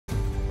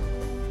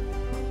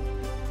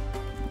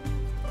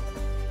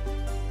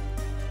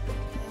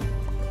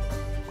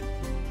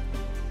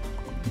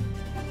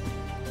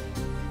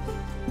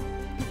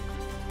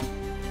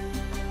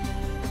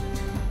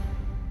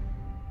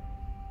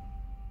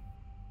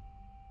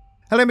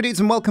Hello my dudes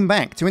and welcome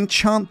back to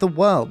Enchant the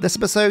World. This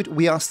episode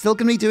we are still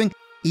going to be doing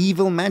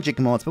evil magic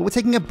mods, but we're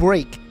taking a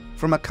break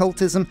from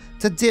occultism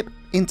to dip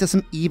into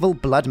some evil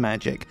blood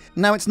magic.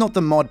 Now it's not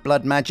the mod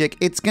blood magic,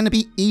 it's going to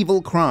be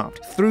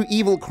Evilcraft. Through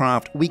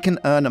Evilcraft we can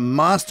earn a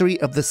mastery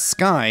of the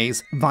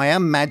skies via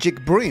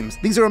magic brooms.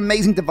 These are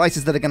amazing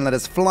devices that are going to let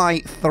us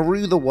fly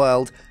through the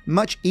world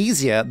much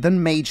easier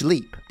than Mage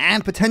Leap,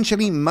 and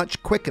potentially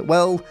much quicker.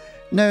 Well,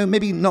 no,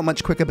 maybe not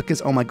much quicker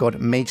because, oh my god,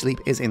 Mage Leap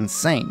is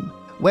insane.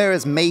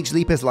 Whereas Mage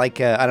Leap is like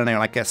a, I don't know,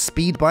 like a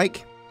speed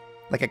bike,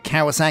 like a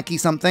Kawasaki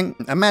something.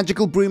 A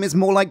magical broom is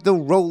more like the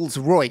Rolls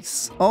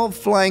Royce of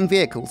flying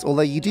vehicles,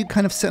 although you do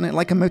kind of sit on it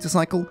like a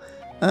motorcycle.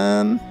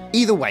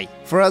 Either way,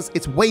 for us,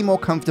 it's way more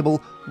comfortable,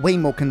 way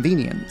more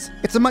convenient.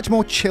 It's a much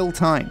more chill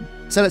time.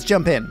 So let's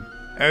jump in.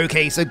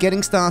 Okay, so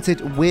getting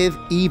started with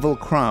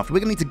Evilcraft. We're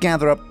gonna need to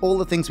gather up all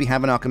the things we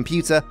have in our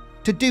computer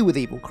to do with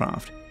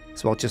Evilcraft.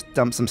 So I'll just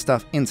dump some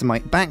stuff into my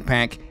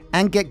backpack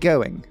and get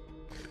going.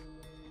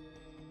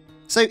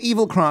 So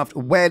Evilcraft,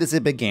 where does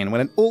it begin?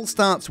 Well, it all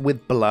starts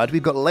with blood.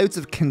 We've got loads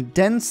of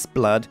condensed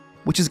blood,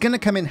 which is going to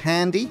come in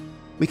handy.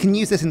 We can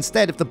use this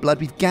instead of the blood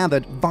we've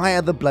gathered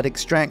via the blood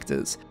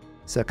extractors.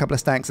 So a couple of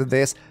stacks of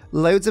this,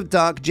 loads of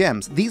dark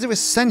gems. These are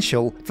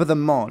essential for the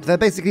mod. They're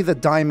basically the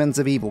diamonds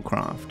of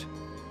Evilcraft.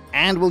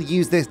 And we'll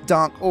use this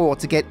dark ore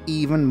to get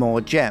even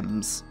more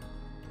gems.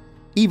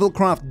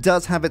 Evilcraft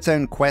does have its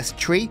own quest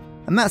tree,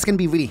 and that's going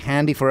to be really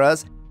handy for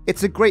us.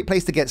 It's a great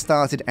place to get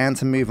started and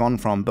to move on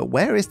from, but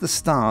where is the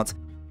start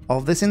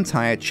of this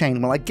entire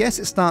chain? Well, I guess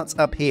it starts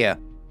up here,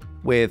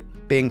 with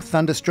being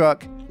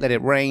thunderstruck, let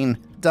it rain,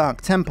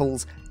 dark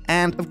temples,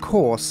 and of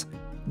course,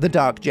 the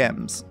dark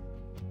gems.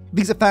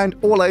 These are found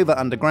all over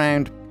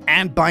underground,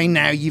 and by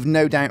now you've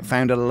no doubt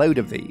found a load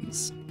of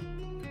these.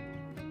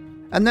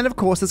 And then of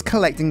course there's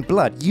collecting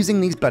blood, using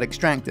these blood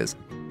extractors.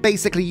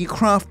 Basically you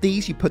craft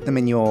these, you put them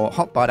in your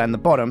hotbar down the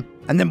bottom,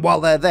 and then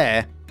while they're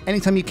there,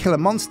 anytime you kill a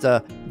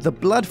monster, the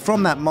blood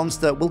from that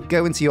monster will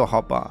go into your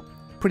hotbar.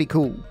 Pretty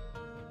cool.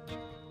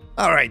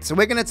 Alright, so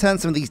we're going to turn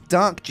some of these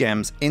dark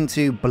gems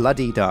into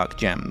bloody dark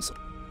gems.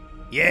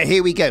 Yeah,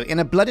 here we go. In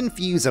a blood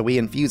infuser, we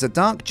infuse a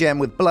dark gem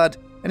with blood,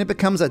 and it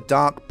becomes a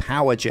dark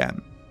power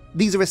gem.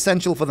 These are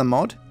essential for the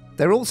mod.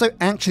 They're also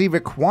actually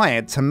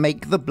required to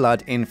make the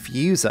blood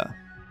infuser.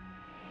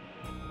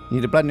 You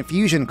need a blood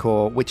infusion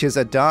core, which is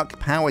a dark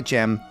power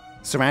gem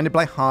surrounded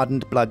by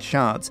hardened blood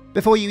shards,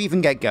 before you even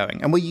get going.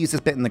 And we'll use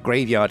this bit in the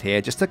graveyard here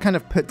just to kind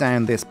of put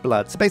down this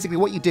blood. So basically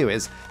what you do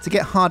is, to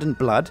get hardened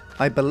blood,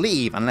 I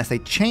believe, unless they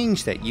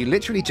changed it, you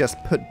literally just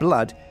put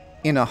blood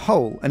in a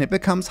hole and it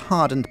becomes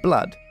hardened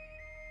blood.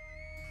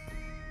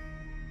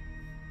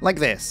 Like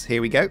this,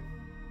 here we go.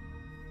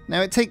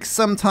 Now it takes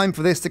some time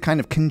for this to kind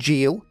of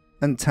congeal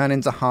and turn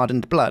into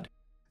hardened blood.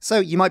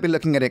 So you might be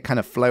looking at it kind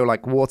of flow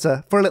like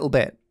water for a little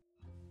bit.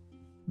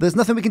 There's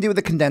nothing we can do with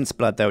the condensed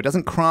blood though, it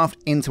doesn't craft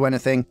into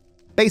anything.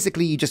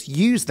 Basically you just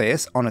use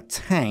this on a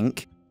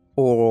tank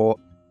or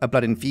a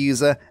blood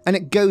infuser and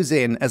it goes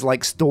in as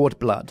like stored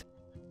blood.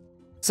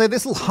 So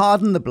this will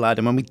harden the blood,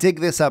 and when we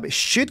dig this up it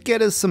should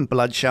get us some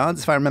blood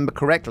shards if I remember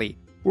correctly.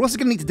 We're also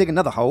going to need to dig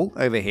another hole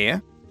over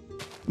here.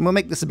 And we'll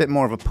make this a bit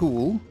more of a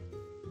pool.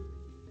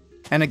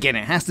 And again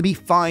it has to be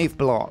 5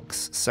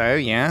 blocks, so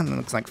yeah, that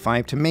looks like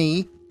 5 to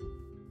me.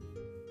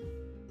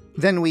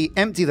 Then we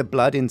empty the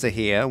blood into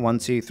here, 1,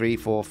 2, 3,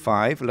 4,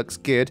 5, looks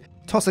good.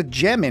 Toss a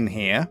gem in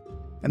here,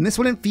 and this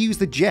will infuse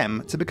the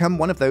gem to become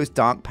one of those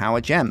dark power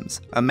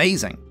gems.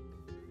 Amazing.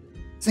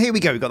 So here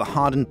we go, we've got the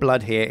hardened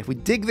blood here. If we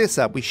dig this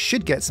up, we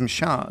should get some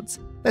shards.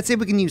 Let's see if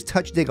we can use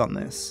touch dig on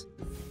this.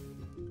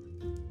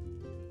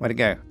 Where'd it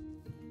go?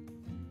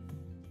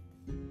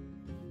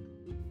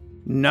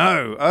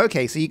 No,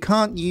 okay, so you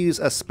can't use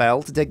a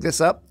spell to dig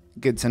this up.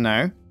 Good to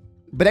know.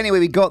 But anyway,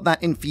 we got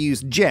that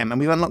infused gem, and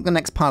we've unlocked the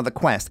next part of the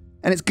quest.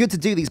 And it's good to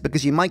do these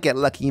because you might get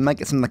lucky, you might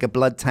get something like a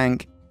blood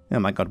tank. Oh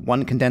my god,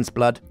 1 condensed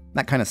blood.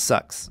 That kind of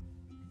sucks.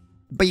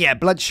 But yeah,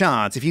 blood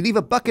shards. If you leave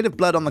a bucket of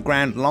blood on the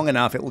ground long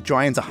enough, it will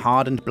dry into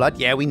hardened blood.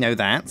 Yeah, we know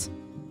that.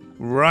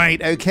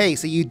 Right, okay,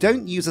 so you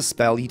don't use a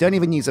spell, you don't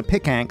even use a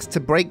pickaxe to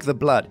break the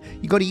blood.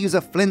 You gotta use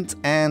a flint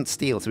and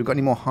steel. So we've got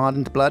any more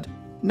hardened blood?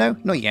 No,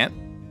 not yet.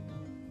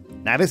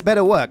 Now this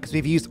better work, because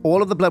we've used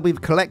all of the blood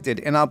we've collected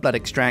in our blood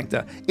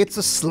extractor. It's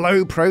a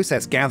slow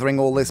process gathering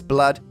all this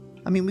blood.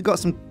 I mean, we've got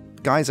some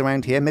guys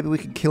around here. Maybe we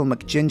could kill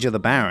McGinger the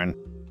Baron.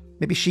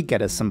 Maybe she'd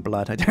get us some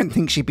blood. I don't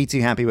think she'd be too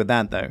happy with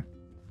that, though.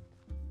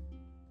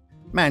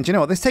 Man, do you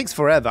know what? This takes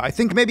forever. I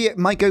think maybe it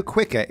might go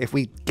quicker if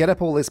we get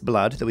up all this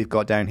blood that we've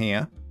got down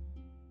here.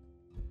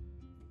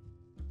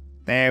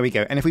 There we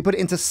go. And if we put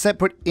it into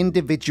separate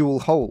individual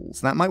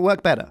holes, that might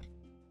work better.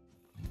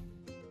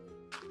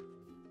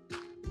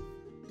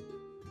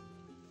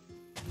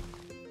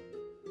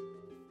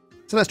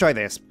 So let's try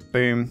this.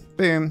 Boom,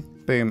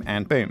 boom, boom,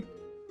 and boom.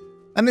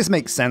 And this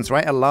makes sense,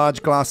 right? A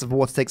large glass of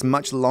water takes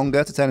much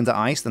longer to turn into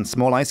ice than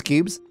small ice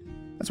cubes.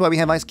 That's why we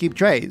have ice cube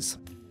trays.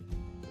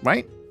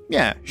 Right?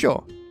 Yeah,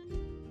 sure.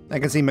 I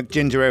can see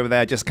McGinger over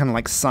there just kind of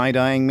like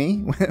side-eyeing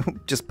me,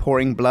 just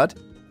pouring blood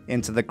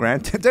into the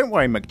ground. Don't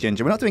worry,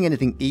 McGinger, we're not doing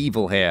anything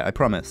evil here, I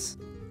promise.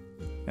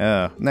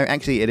 No,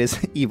 actually, it is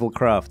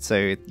Evilcraft,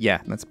 so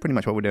yeah, that's pretty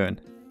much what we're doing.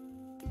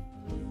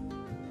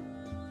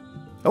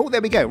 Oh,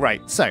 there we go,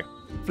 right, so,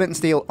 flint and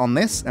steel on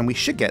this, and we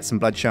should get some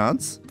blood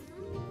shards.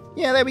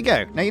 Yeah, there we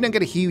go. Now, you don't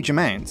get a huge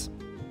amount.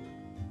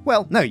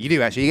 Well, no, you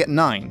do actually, you get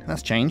 9.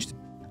 That's changed.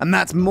 And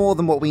that's more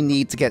than what we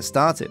need to get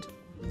started.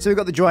 So we've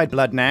got the dried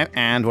blood now,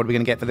 and what are we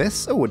going to get for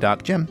this? Oh, a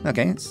dark gem.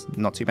 Okay, it's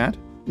not too bad.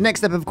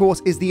 Next up, of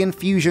course, is the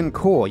infusion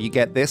core. You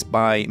get this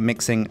by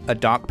mixing a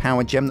dark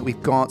power gem that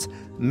we've got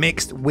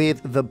mixed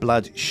with the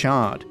blood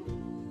shard.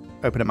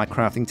 Open up my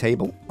crafting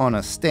table on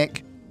a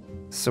stick,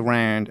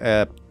 surround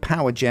a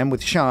power gem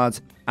with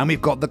shards, and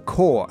we've got the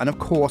core. And of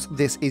course,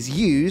 this is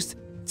used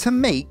to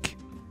make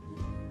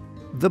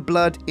the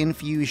blood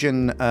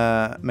infusion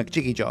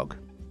McJiggy Jog.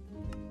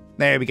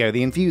 There we go,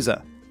 the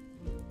infuser.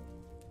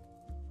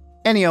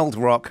 Any old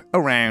rock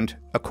around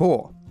a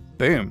core.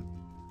 Boom.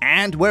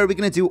 And where are we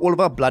going to do all of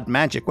our blood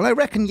magic? Well, I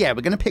reckon, yeah,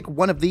 we're going to pick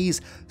one of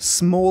these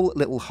small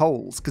little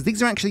holes, because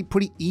these are actually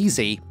pretty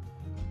easy.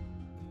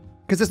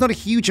 Because there's not a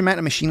huge amount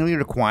of machinery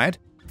required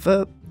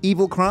for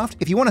Evilcraft.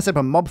 If you want to set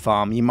up a mob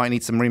farm, you might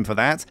need some room for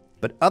that.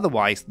 But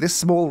otherwise, this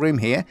small room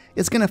here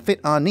is going to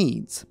fit our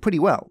needs pretty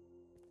well.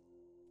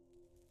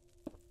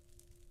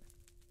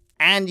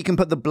 And you can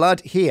put the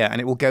blood here,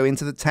 and it will go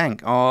into the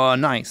tank. Oh,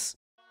 nice.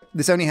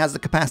 This only has the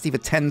capacity for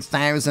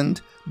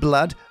 10,000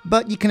 blood,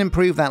 but you can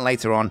improve that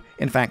later on.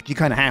 In fact, you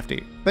kind of have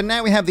to. But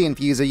now we have the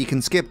infuser, you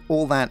can skip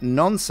all that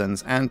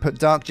nonsense and put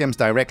dark gems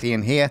directly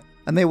in here,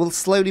 and they will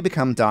slowly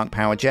become dark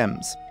power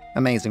gems.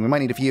 Amazing, we might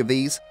need a few of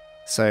these,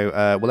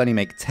 so we'll only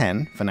make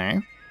 10 for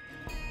now.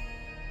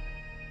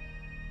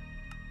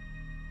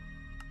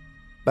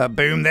 But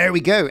boom, there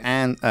we go,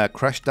 and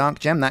crushed dark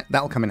gem,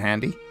 that'll come in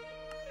handy.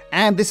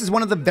 And this is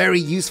one of the very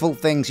useful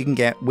things you can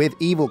get with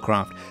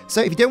Evilcraft.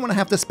 So if you don't want to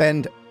have to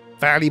spend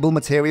valuable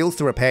materials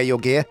to repair your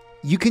gear,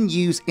 you can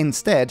use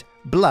instead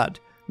blood.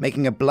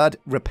 Making a blood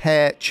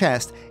repair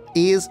chest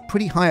is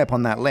pretty high up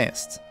on that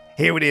list.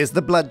 Here it is,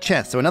 the blood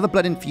chest. So another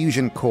blood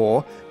infusion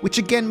core, which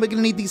again, we're going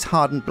to need these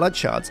hardened blood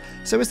shards.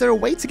 So is there a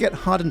way to get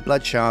hardened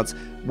blood shards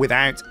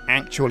without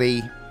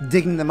actually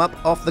digging them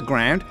up off the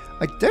ground?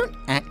 I don't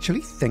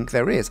actually think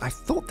there is. I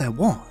thought there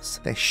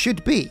was. There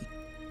should be.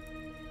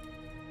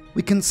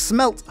 We can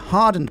smelt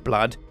hardened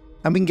blood,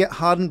 and we can get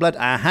hardened blood,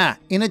 aha,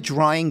 in a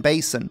drying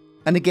basin.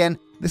 And again,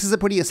 this is a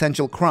pretty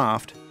essential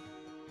craft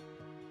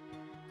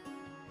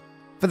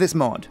for this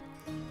mod.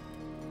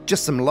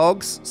 Just some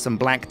logs, some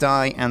black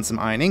dye, and some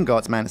iron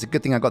ingots. Man, it's a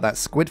good thing I got that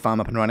squid farm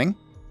up and running.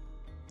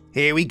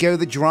 Here we go,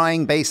 the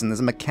drying basin. There's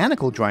a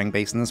mechanical drying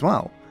basin as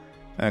well.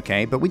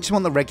 Okay, but we just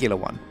want the regular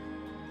one.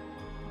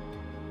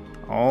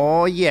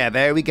 Oh yeah,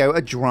 there we go,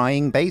 a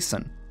drying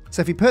basin.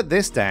 So if we put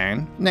this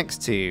down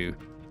next to...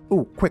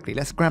 Oh, quickly,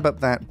 let's grab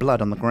up that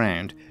blood on the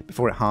ground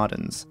before it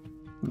hardens.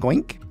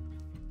 Goink.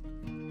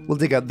 We'll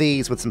dig up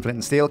these with some flint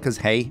and steel, because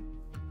hey,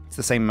 it's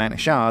the same amount of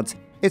shards.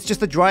 It's just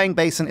the drying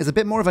basin is a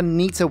bit more of a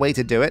neater way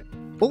to do it.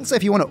 Also,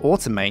 if you want to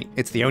automate,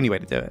 it's the only way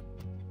to do it.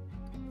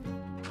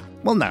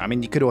 Well, no, I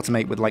mean, you could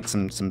automate with like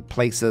some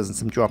placers and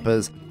some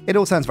droppers. It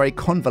all sounds very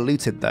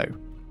convoluted, though.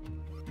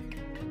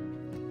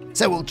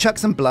 So we'll chuck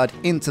some blood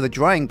into the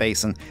drying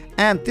basin,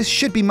 and this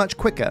should be much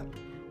quicker.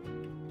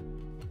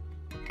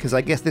 Because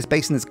I guess this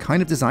basin is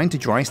kind of designed to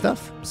dry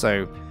stuff,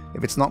 so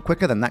if it's not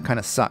quicker, then that kind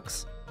of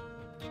sucks.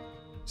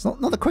 It's not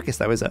the quickest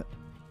though, is it?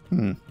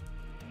 Oh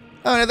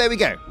no, there we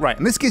go. Right,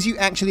 and this gives you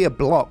actually a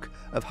block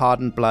of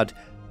hardened blood.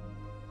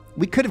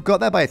 We could have got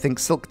that by, I think,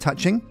 silk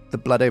touching the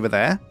blood over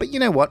there, but you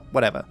know what,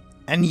 whatever.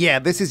 And yeah,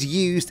 this is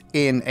used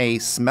in a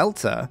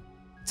smelter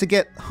to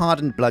get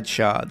hardened blood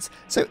shards.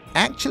 So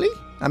actually,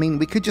 I mean,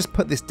 we could just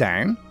put this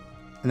down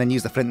and then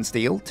use the flint and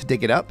steel to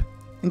dig it up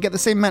and get the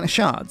same amount of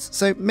shards.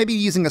 So maybe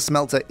using a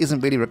smelter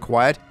isn't really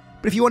required,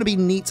 but if you want to be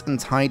neat and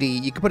tidy,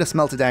 you could put a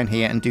smelter down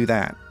here and do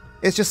that.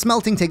 It's just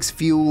smelting takes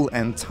fuel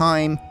and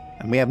time,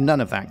 and we have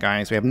none of that,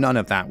 guys. We have none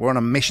of that. We're on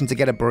a mission to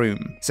get a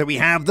broom. So we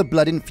have the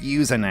blood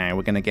infuser now.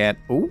 We're going to get...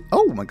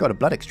 Oh my god, a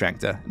blood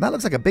extractor. That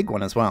looks like a big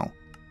one as well.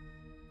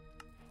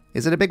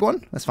 Is it a big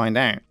one? Let's find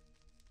out.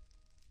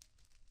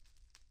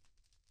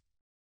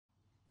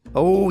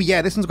 Oh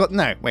yeah, this one's got...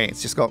 No, wait,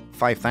 it's just got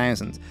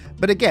 5,000.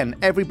 But again,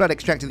 every blood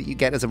extractor that you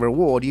get as a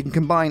reward, you can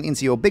combine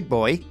into your big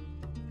boy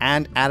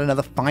and add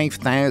another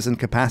 5,000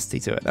 capacity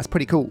to it. That's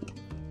pretty cool.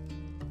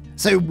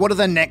 So what are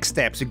the next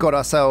steps? We've got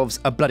ourselves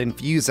a blood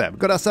infuser. We've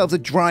got ourselves a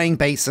drying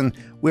basin.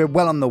 We're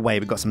well on the way.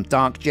 We've got some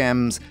dark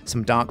gems,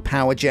 some dark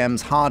power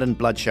gems, hardened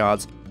blood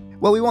shards.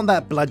 Well, we want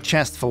that blood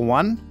chest for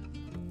one.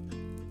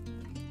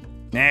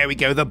 There we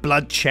go, the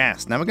blood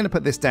chest. Now we're going to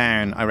put this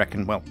down, I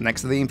reckon, well,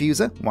 next to the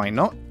infuser. Why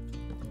not?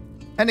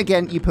 And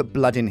again, you put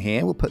blood in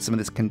here. We'll put some of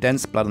this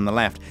condensed blood on the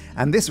left.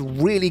 And this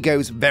really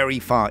goes very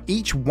far.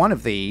 Each one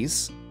of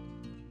these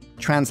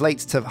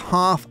translates to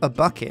half a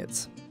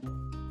bucket.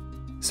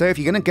 So if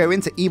you're going to go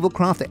into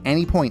Evilcraft at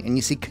any point and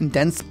you see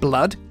condensed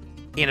blood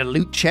in a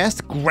loot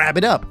chest, grab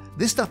it up.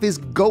 This stuff is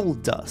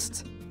gold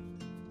dust.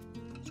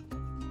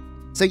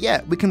 So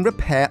yeah, we can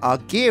repair our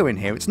gear in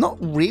here. It's not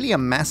really a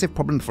massive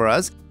problem for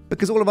us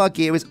because all of our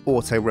gear is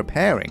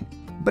auto-repairing.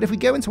 But if we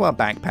go into our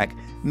backpack,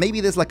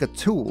 maybe there's like a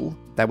tool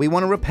that we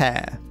want to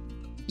repair.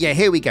 Yeah,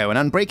 here we go, an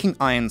unbreaking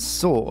iron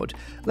sword.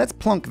 Let's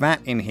plonk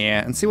that in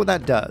here and see what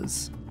that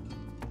does.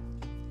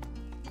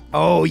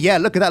 Oh yeah,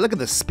 look at that, look at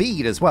the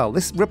speed as well.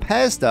 This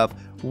repairs stuff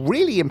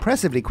really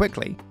impressively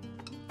quickly.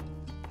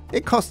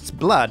 It costs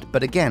blood,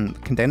 but again,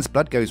 condensed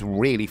blood goes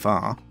really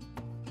far.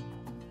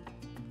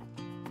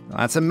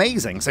 That's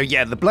amazing. So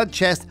yeah, the blood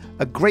chest,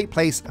 a great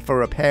place for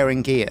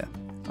repairing gear.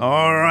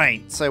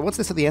 Alright, so what's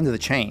this at the end of the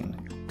chain?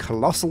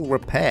 Colossal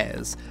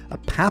repairs. A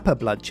Papa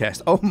blood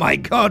chest. Oh my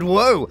god,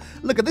 whoa!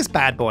 Look at this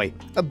bad boy.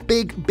 A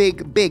big,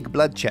 big, big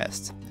blood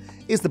chest.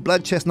 Is the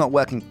blood chest not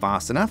working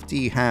fast enough? Do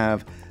you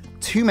have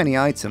too many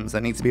items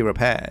that need to be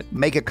repaired?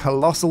 Make a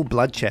colossal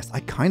blood chest.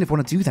 I kind of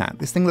want to do that.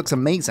 This thing looks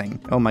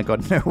amazing. Oh my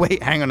god, no,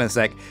 wait, hang on a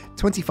sec.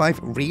 25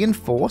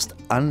 reinforced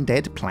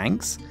undead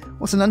planks?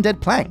 What's an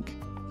undead plank?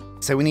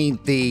 So we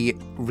need the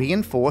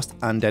reinforced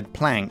undead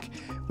plank,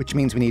 which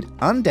means we need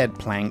undead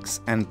planks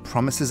and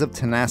promises of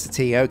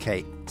tenacity.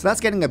 Okay, so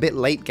that's getting a bit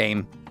late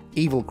game.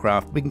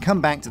 Evilcraft. We can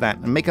come back to that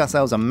and make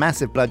ourselves a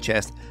massive blood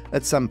chest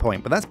at some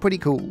point, but that's pretty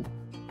cool.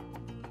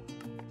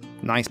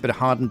 Nice bit of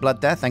hardened blood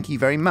there, thank you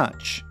very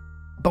much.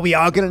 But we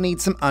are going to need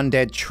some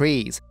undead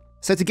trees.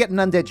 So to get an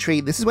undead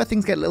tree, this is where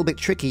things get a little bit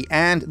tricky,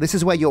 and this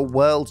is where your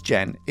world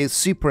gen is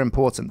super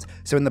important.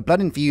 So in the blood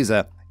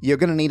infuser, you're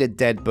going to need a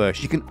dead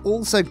bush. You can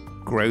also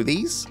grow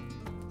these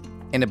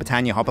in a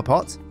Botania hopper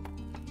pot,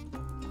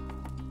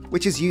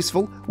 which is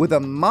useful. With a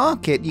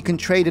market, you can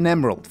trade an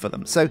emerald for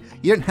them, so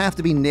you don't have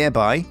to be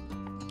nearby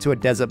to a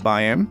desert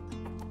biome.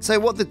 So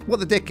what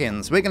the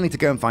dickens? We're going to need to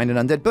go and find an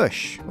undead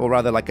bush, or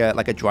rather like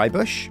a dry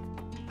bush.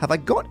 Have I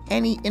got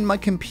any in my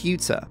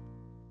computer?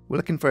 We're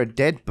looking for a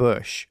dead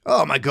bush.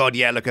 Oh my god,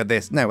 yeah, look at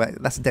this. No,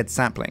 that's a dead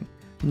sapling.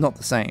 Not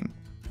the same.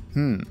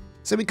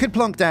 So we could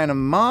plonk down a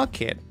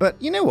market,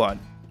 but you know what?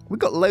 We've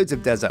got loads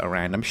of desert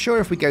around. I'm sure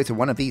if we go to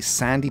one of these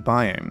sandy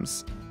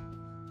biomes,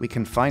 we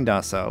can find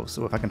ourselves,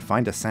 or if I can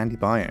find a sandy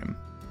biome,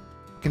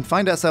 we can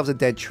find ourselves a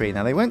dead tree.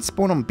 Now, they won't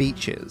spawn on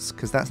beaches,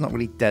 because that's not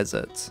really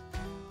desert.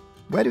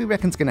 Where do we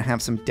reckon's going to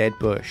have some dead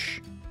bush?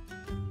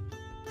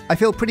 I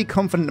feel pretty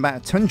confident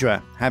about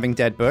tundra having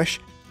dead bush,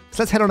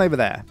 so let's head on over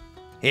there.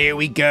 Here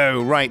we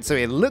go. Right, so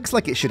it looks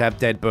like it should have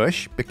dead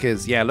bush,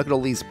 because, yeah, look at all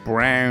these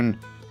brown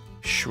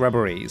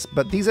shrubberies.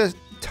 But these are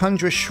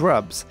tundra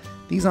shrubs.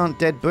 These aren't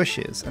dead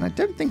bushes, and I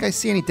don't think I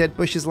see any dead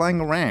bushes lying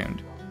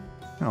around.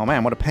 Oh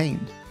man, what a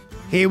pain.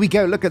 Here we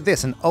go, look at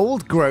this, an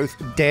old growth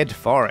dead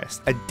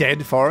forest. A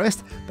dead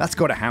forest? That's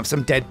got to have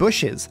some dead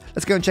bushes.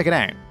 Let's go and check it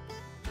out.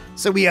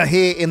 So we are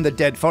here in the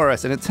dead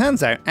forest, and it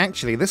turns out,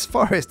 actually, this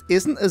forest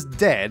isn't as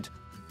dead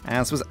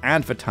as was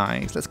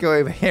advertised. Let's go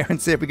over here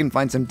and see if we can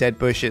find some dead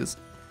bushes.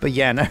 But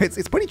yeah, no,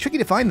 it's pretty tricky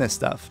to find this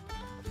stuff.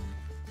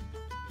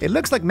 It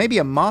looks like maybe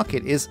a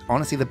market is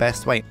honestly the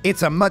best way.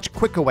 It's a much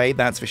quicker way,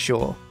 that's for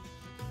sure.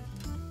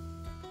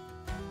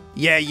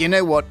 Yeah, you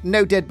know what?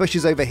 No dead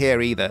bushes over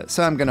here either,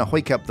 so I'm going to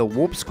hoik up the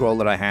warp scroll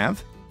that I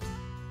have.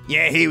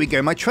 Yeah, here we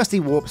go, my trusty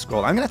warp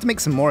scroll. I'm going to have to make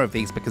some more of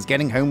these because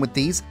getting home with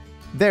these,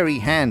 very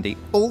handy.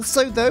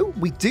 Also, though,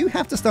 we do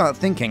have to start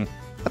thinking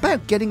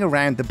about getting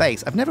around the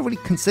base. I've never really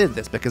considered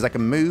this because I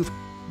can move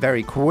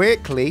very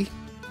quickly.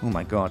 Oh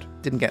my god,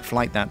 didn't get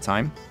flight that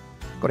time.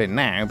 Got it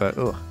now, but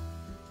ugh.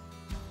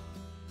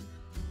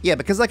 Yeah,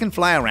 because I can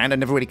fly around, I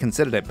never really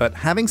considered it, but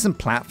having some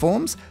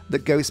platforms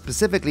that go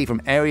specifically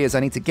from areas I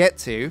need to get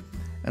to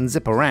and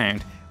zip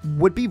around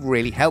would be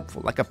really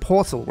helpful, like a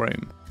portal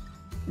room.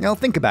 I'll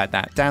think about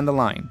that down the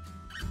line.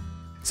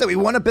 So we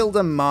want to build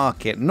a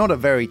market, not a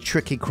very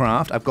tricky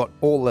craft. I've got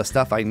all the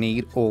stuff I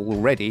need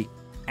already,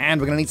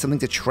 and we're going to need something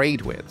to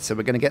trade with, so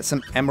we're going to get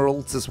some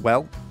emeralds as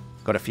well.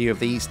 Got a few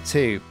of these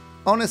too.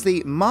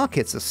 Honestly,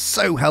 markets are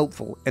so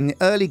helpful in the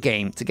early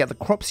game to get the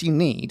crops you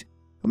need.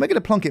 And we're going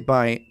to plonk it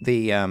by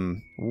the,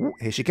 ooh,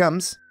 here she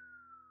comes.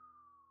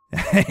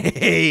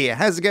 Hey,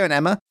 how's it going,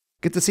 Emma?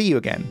 Good to see you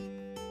again.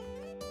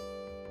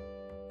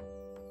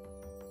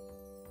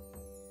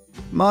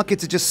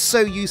 Markets are just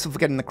so useful for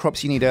getting the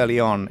crops you need early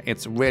on.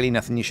 It's really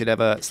nothing you should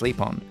ever sleep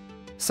on.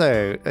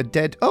 So,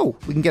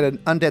 we can get an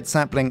undead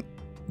sapling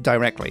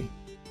directly.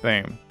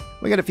 Boom.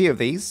 We got a few of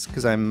these,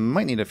 because I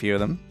might need a few of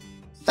them.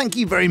 Thank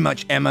you very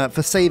much, Emma,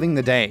 for saving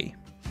the day.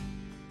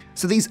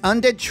 So these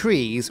undead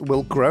trees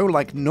will grow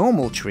like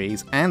normal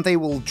trees, and they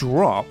will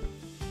drop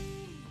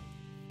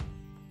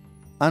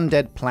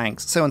undead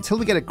planks. So until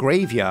we get a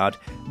graveyard,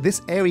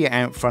 this area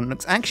out front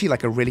looks actually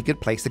like a really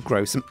good place to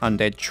grow some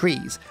undead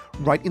trees,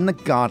 right in the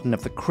garden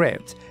of the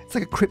crypt. It's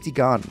like a crypty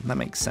garden, that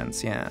makes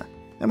sense, yeah.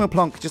 Then we'll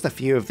plonk just a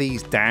few of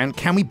these down.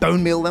 Can we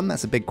bone meal them?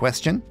 That's a big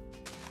question.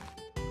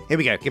 Here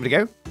we go, give it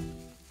a go.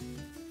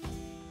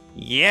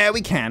 Yeah,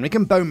 we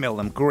can bone meal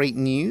them. Great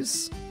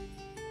news.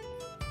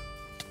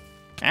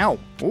 Ow.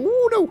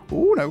 Oh no,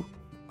 oh no.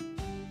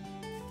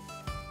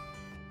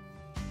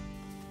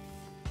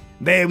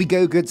 There we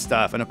go, good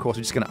stuff. And of course,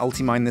 we're just going to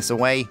ulti-mine this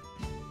away.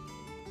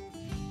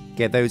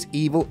 Get those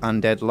evil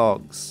undead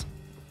logs.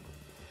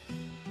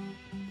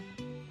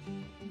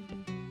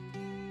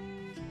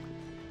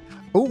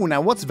 Oh, now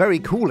what's very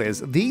cool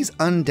is these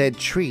undead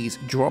trees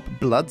drop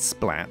blood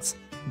splats.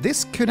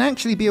 This could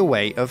actually be a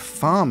way of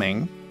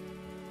farming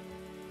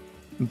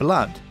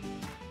blood.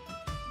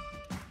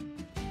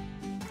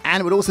 And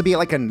it would also be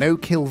like a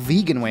no-kill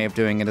vegan way of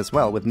doing it as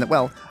well.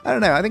 Well, I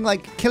don't know, I think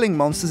like killing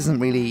monsters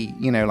isn't really,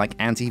 you know, like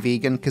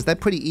anti-vegan, because they're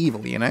pretty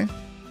evil, you know?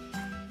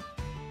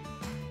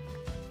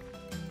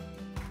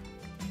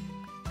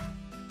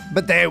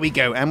 But there we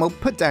go, and we'll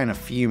put down a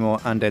few more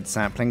undead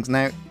saplings.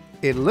 Now,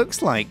 it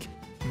looks like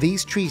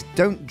these trees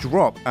don't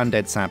drop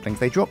undead saplings,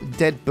 they drop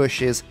dead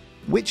bushes,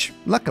 which,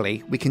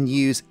 luckily, we can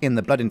use in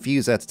the blood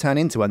infuser to turn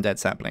into undead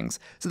saplings.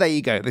 So there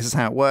you go, this is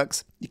how it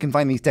works. You can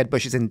find these dead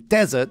bushes in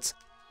deserts,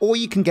 or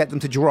you can get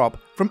them to drop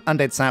from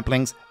undead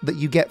saplings that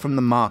you get from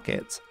the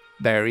market.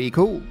 Very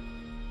cool.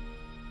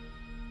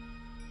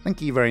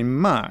 Thank you very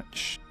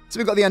much. So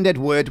we've got the undead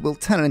wood, we'll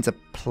turn it into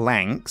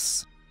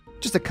planks.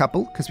 Just a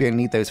couple, because we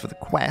only need those for the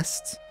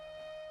quest.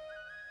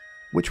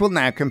 Which we'll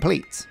now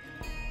complete.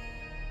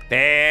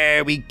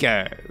 There we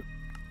go.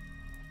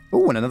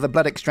 Oh, and another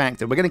blood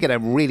extractor. We're going to get a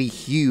really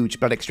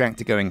huge blood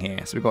extractor going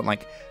here. So we've got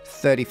like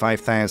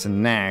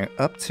 35,000 now,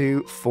 up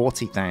to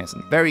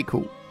 40,000. Very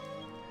cool.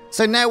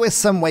 So now we're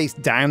some ways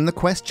down the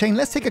quest chain.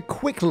 Let's take a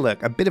quick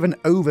look, a bit of an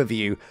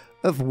overview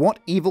of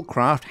what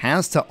Evilcraft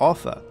has to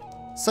offer.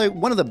 So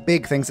one of the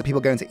big things that people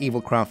go into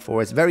Evilcraft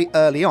for is very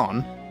early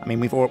on, I mean,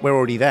 we're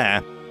already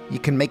there, you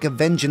can make a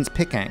vengeance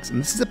pickaxe. And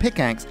this is a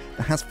pickaxe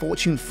that has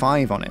Fortune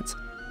 5 on it.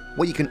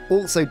 What you can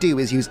also do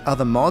is use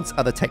other mods,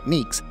 other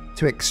techniques,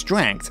 to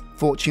extract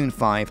Fortune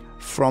 5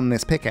 from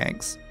this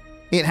pickaxe.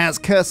 It has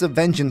Curse of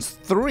Vengeance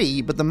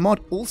 3, but the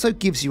mod also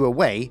gives you a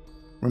way,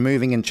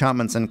 removing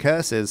enchantments and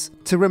curses,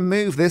 to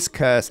remove this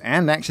curse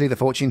and actually the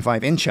Fortune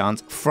 5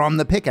 enchant from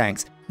the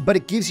pickaxe. But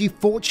it gives you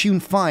Fortune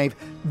 5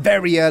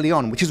 very early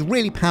on, which is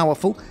really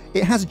powerful.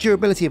 It has a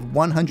durability of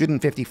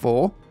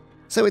 154,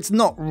 so it's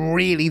not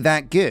really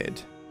that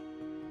good.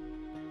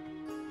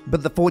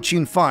 But the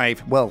Fortune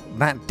 5, well,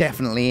 that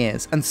definitely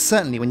is. And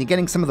certainly when you're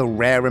getting some of the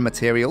rarer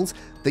materials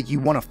that you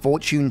want a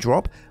Fortune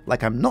drop,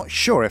 like I'm not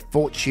sure if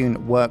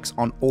Fortune works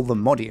on all the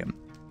modium.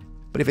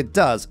 But if it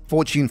does,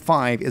 Fortune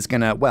 5 is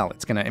gonna, well,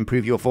 it's gonna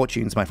improve your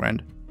fortunes, my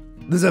friend.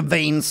 There's a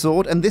Vein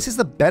Sword, and this is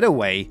the better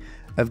way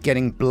of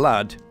getting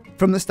blood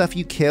from the stuff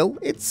you kill.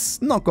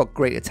 It's not got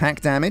great attack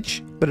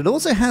damage, but it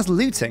also has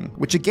looting,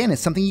 which again is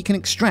something you can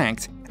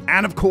extract.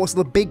 And of course,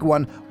 the big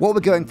one, what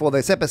we're going for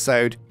this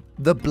episode,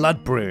 the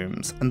blood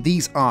brooms. And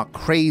these are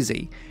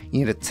crazy.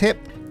 You need a tip,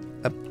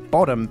 a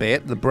bottom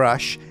bit, the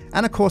brush,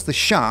 and of course the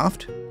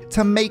shaft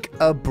to make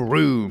a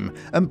broom.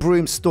 And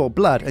brooms store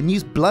blood, and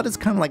use blood as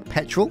kind of like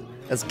petrol,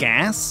 as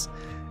gas,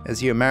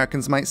 as you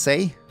Americans might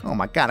say. Oh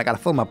my god, I gotta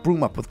fill my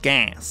broom up with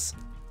gas.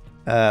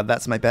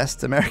 That's my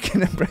best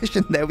American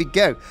impression. There we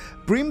go.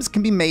 Brooms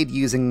can be made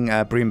using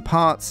broom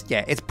parts.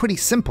 Yeah, it's pretty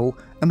simple,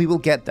 and we will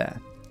get there.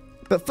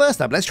 But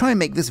first up, let's try and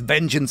make this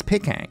vengeance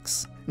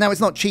pickaxe. Now,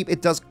 it's not cheap,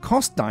 it does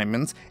cost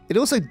diamonds. It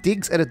also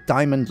digs at a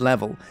diamond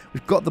level.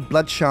 We've got the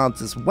blood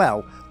shards as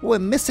well. What we're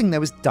missing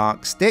though is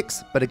dark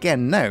sticks, but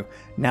again, no.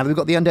 Now that we've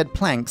got the undead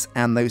planks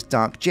and those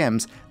dark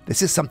gems,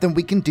 this is something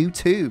we can do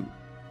too.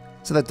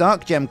 So the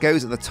dark gem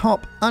goes at the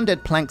top,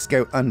 undead planks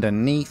go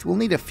underneath. We'll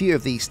need a few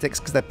of these sticks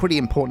because they're pretty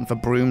important for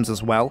brooms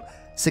as well.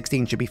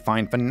 16 should be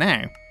fine for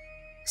now.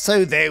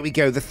 So there we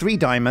go, the 3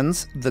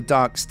 diamonds, the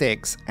dark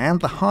sticks, and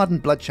the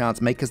hardened blood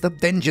shards make us the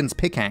vengeance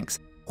pickaxe.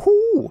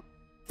 Whoo!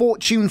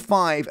 Fortune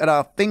 5 at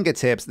our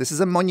fingertips. This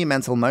is a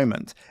monumental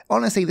moment.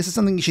 Honestly, this is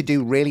something you should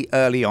do really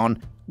early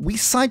on. We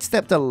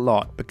sidestepped a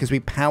lot because we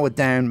powered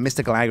down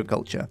mystical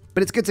agriculture.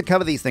 But it's good to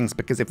cover these things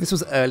because if this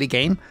was early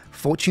game,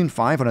 Fortune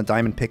 5 on a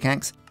diamond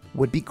pickaxe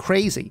would be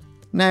crazy.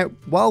 Now,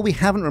 while we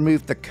haven't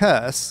removed the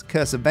Curse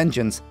of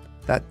Vengeance,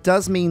 that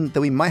does mean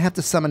that we might have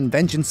to summon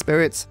vengeance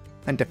spirits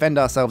and defend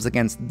ourselves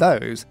against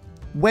those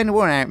when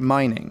we're out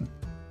mining.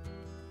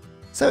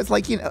 So it's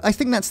like, you know, I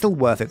think that's still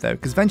worth it though,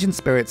 because vengeance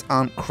spirits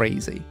aren't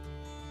crazy.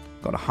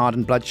 Got a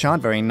hardened blood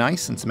shard, very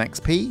nice, and some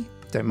XP.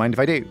 Don't mind if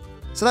I do.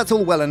 So that's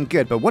all well and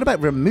good, but what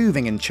about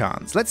removing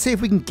enchants? Let's see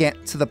if we can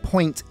get to the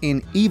point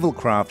in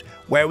Evilcraft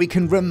where we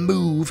can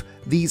remove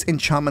these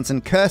enchantments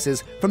and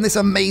curses from this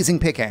amazing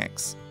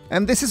pickaxe.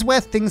 And this is where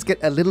things get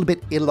a little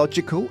bit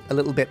illogical, a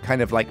little bit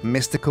kind of like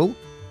mystical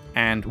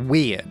and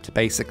weird,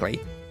 basically.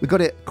 We've got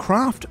to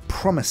craft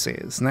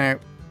promises. Now,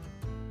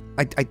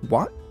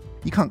 what?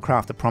 You can't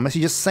craft a promise,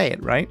 you just say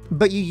it, right?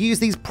 But you use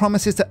these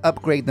promises to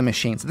upgrade the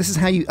machine. So this is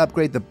how you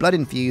upgrade the blood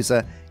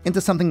infuser into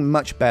something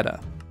much better.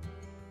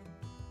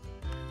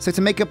 So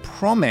to make a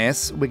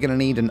promise, we're going to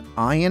need an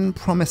iron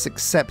promise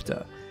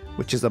acceptor,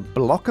 which is a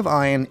block of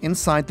iron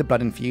inside the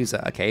blood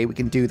infuser. Okay, we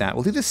can do that.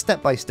 We'll do this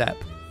step by step.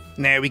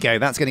 There we go.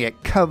 That's going to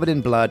get covered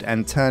in blood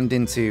and turned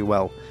into,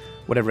 well,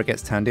 whatever it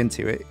gets turned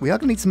into. We are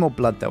going to need some more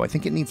blood, though. I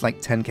think it needs like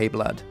 10k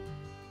blood.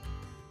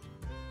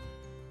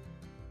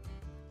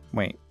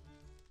 Wait.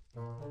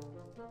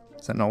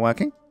 Is that not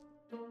working?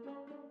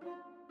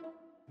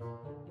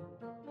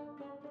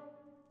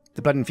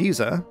 The blood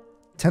infuser?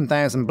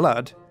 10,000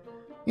 blood?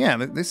 Yeah,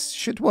 this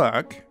should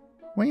work.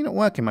 Why are you not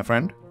working, my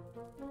friend?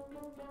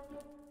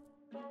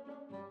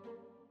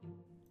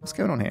 What's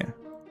going on here?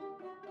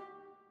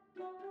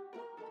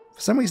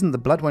 For some reason, the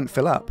blood won't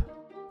fill up.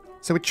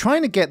 So we're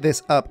trying to get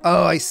this up.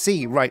 Oh, I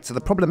see. Right, so the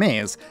problem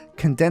is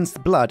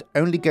condensed blood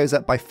only goes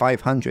up by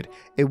 500.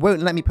 It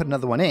won't let me put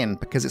another one in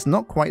because it's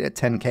not quite at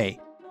 10k.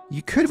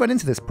 You could run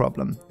into this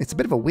problem. It's a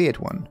bit of a weird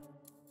one.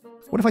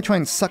 What if I try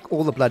and suck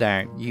all the blood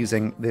out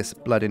using this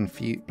blood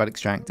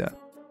extractor?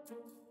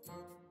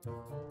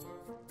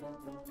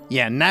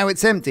 Yeah, now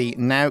it's empty.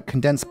 Now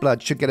condensed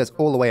blood should get us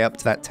all the way up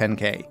to that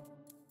 10k.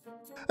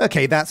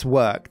 Okay, that's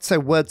worked. So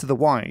word to the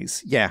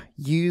wise. Yeah,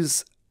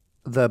 use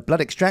the blood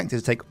extractor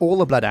to take all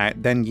the blood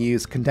out, then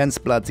use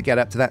condensed blood to get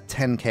up to that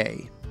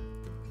 10k.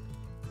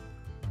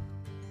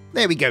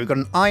 There we go, we've got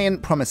an iron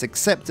promise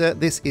acceptor.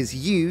 This is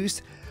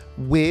used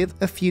with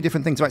a few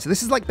different things, right? So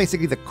this is like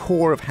basically the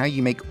core of how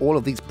you make all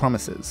of these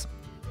promises.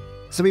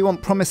 So we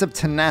want promise of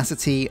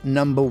tenacity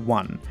number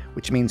 1,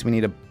 which means we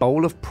need a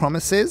bowl of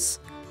promises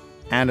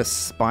and a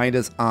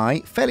spider's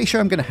eye. Fairly sure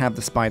I'm going to have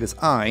the spider's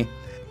eye.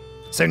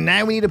 So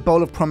now we need a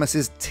bowl of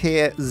promises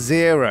tier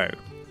 0.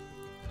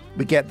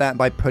 We get that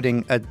by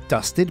putting a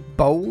dusted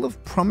bowl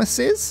of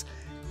promises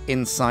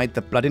inside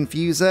the blood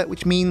infuser,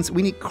 which means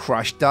we need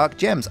crushed dark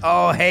gems.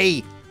 Oh,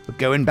 hey, we're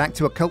going back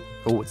to a cult.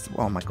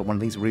 Oh my god, one of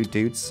these rude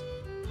dudes.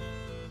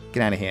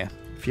 Get out of here.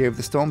 Fury of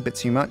the Storm, bit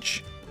too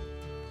much.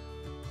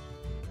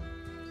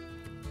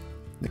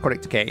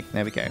 Necrotic Decay,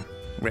 there we go.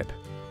 Rip.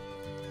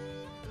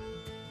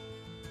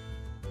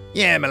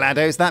 Yeah,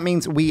 Malados, that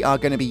means we are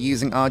going to be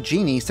using our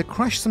genies to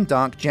crush some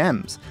dark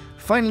gems.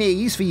 Finally a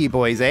use for you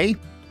boys, eh?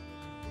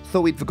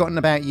 Thought we'd forgotten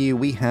about you,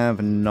 we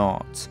have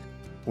not.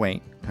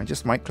 Wait, can I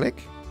just right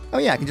click? Oh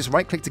yeah, I can just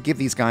right click to give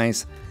these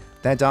guys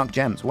their dark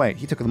gems. Wait,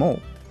 he took them all.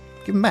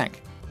 Give them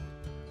back.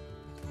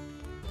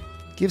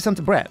 Give some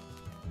to Brett.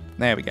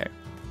 There we go.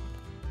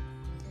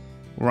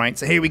 Right,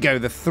 so here we go.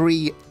 The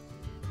 3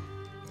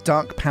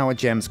 dark power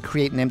gems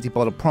create an empty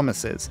bowl of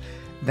promises.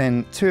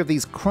 Then 2 of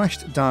these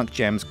crushed dark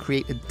gems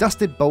create a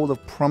dusted bowl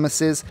of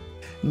promises.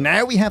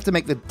 Now we have to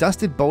make the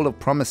dusted bowl of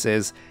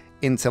promises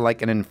into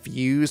like an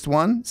infused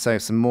one. So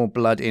some more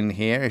blood in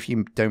here if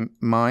you don't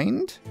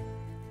mind.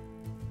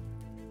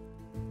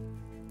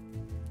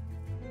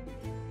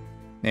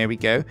 There we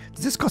go.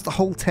 Does this cost a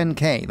whole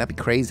 10k? That'd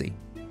be crazy.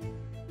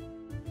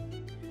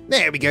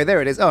 There we go,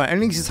 there it is. Oh, it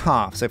only uses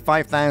half, so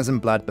 5,000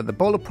 blood, but the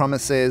bowl of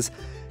promises.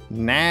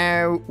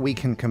 Now we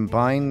can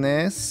combine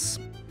this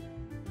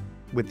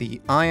with the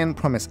iron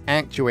promise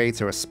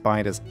actuator, a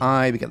spider's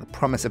eye. We get the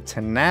promise of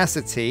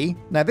tenacity.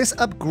 Now this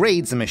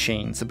upgrades a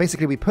machine. So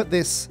basically we put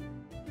this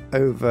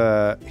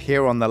over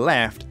here on the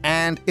left,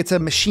 and it's a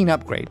machine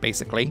upgrade,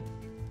 basically.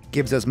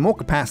 Gives us more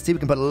capacity. We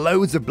can put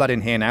loads of blood in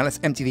here now. Let's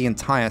empty the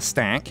entire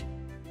stack.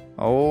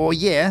 Oh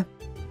yeah.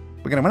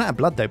 We're going to run out of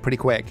blood though pretty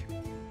quick.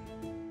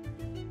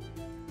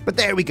 But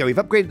there we go. We've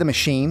upgraded the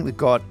machine. We've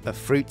got a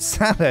fruit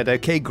salad.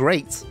 Okay,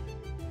 great.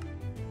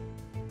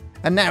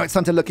 And now it's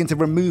time to look into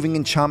removing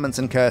enchantments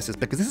and curses,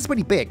 because this is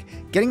pretty big.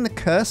 Getting the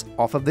curse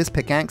off of this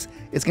pickaxe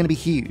is going to be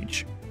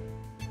huge.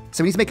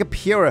 So we need to make a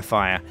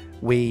purifier.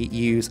 We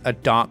use a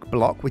dark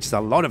block, which is a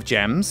lot of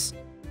gems.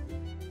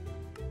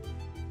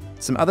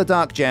 Some other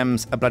dark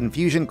gems, a blood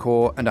infusion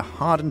core, and a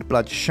hardened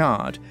blood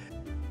shard.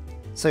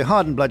 So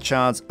hardened blood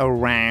shards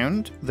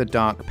around the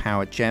dark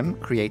power gem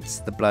creates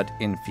the blood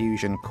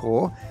infusion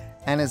core.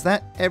 And is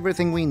that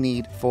everything we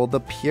need for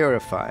the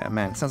purifier?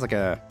 Man, it sounds like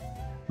a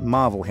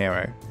Marvel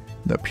hero.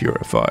 The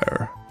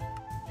purifier.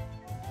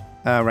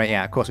 Right,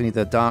 yeah, of course we need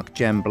the dark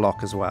gem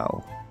block as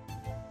well.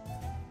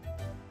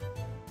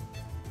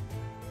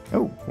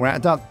 Oh, we're out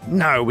of dark...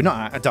 No, we're not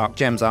out of dark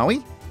gems, are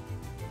we?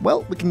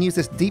 Well, we can use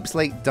this deep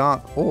slate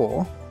dark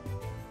ore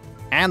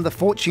and the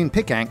fortune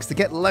pickaxe to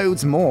get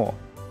loads more.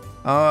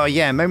 Oh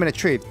yeah, moment of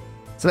truth.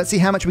 So let's see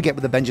how much we get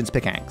with the vengeance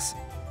pickaxe.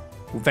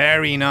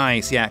 Very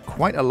nice, yeah,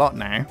 quite a lot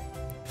now.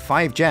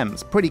 5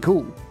 gems, pretty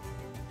cool.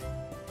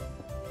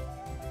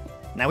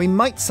 Now we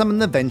might summon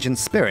the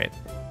vengeance spirit.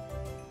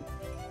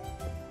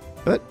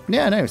 But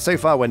yeah, no, so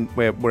far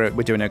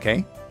we're doing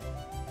okay.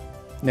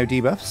 No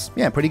debuffs,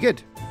 yeah, pretty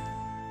good.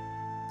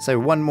 So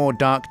one more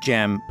dark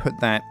gem, put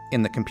that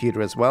in the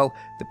computer as well.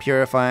 The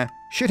purifier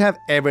should have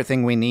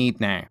everything we need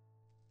now.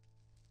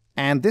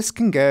 And this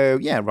can go,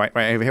 yeah, right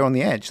over here on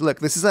the edge. Look,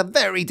 this is a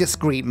very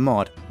discreet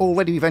mod.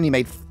 Already we've only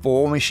made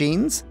 4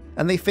 machines,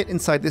 and they fit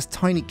inside this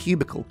tiny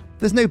cubicle.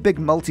 There's no big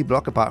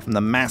multi-block apart from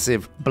the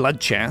massive blood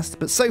chest,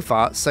 but so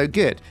far, so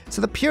good.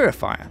 So the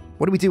purifier,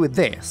 what do we do with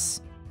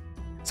this?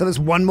 So there's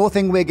one more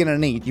thing we're gonna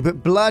need. You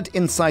put blood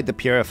inside the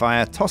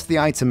purifier, toss the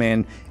item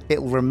in,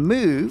 it'll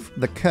remove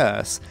the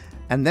curse,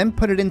 and then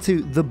put it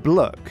into the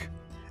book.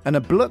 And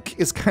a book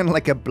is kind of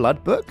like a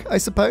blood book, I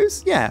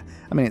suppose? Yeah,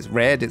 I mean, it's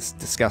red, it's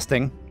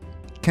disgusting.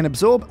 Can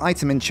absorb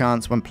item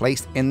enchants when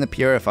placed in the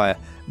purifier.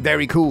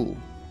 Very cool.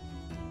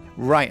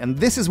 Right, and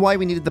this is why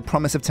we needed the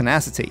promise of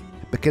tenacity,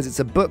 because it's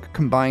a book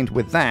combined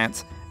with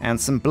that and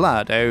some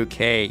blood.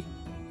 Okay.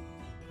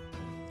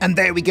 And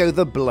there we go,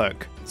 the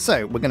book.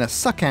 So we're going to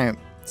suck out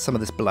some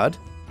of this blood.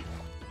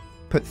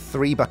 Put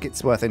 3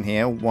 buckets worth in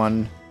here.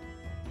 1,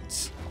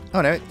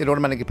 Oh no, it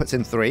automatically puts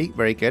in 3.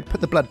 Very good.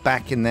 Put the blood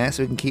back in there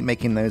so we can keep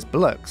making those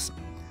blocks.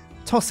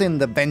 Toss in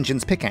the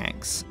vengeance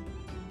pickaxe.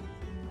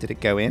 Did it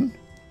go in?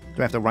 Do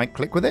I have to right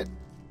click with it?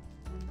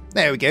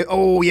 There we go.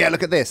 Oh yeah,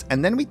 look at this.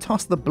 And then we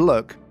toss the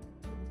block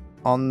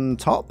on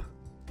top.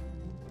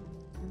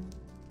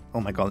 Oh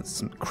my god, there's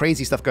some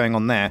crazy stuff going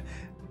on there.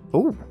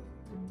 Oh.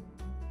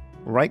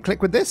 Right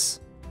click with this.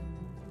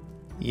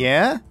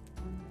 Yeah.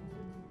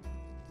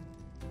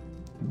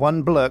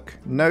 1 block,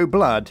 no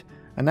blood.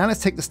 And now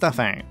let's take the stuff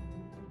out.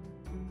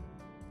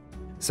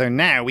 So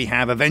now we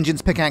have a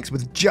vengeance pickaxe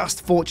with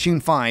just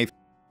fortune 5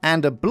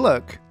 and a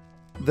block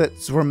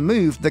that's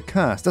removed the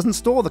curse. Doesn't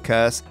store the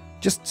curse,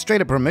 just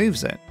straight up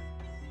removes it.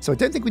 So I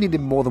don't think we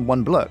needed more than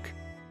 1 block.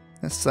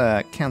 Let's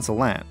cancel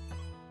that.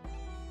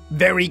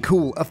 Very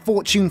cool, a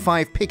fortune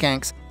 5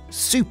 pickaxe,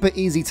 super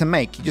easy to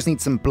make. You just need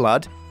some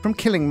blood from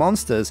killing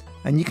monsters,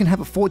 and you can have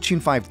a fortune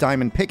 5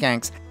 diamond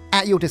pickaxe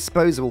at your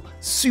disposal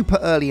super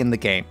early in the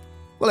game.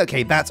 Well,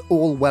 okay, that's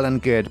all well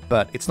and good,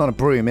 but it's not a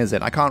broom, is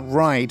it? I can't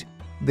ride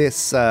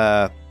this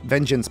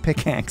vengeance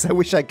pickaxe. I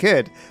wish I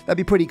could. That'd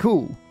be pretty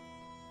cool.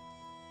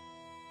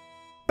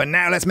 But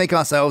now let's make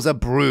ourselves a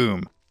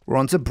broom. We're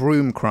on to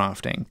broom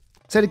crafting.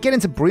 So to get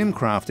into broom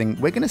crafting,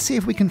 we're going to see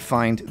if we can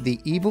find the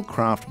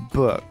Evilcraft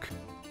book.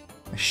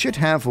 I should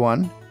have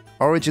one.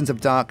 Origins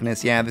of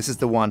Darkness, yeah, this is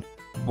the one.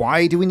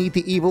 Why do we need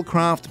the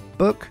Evilcraft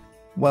book?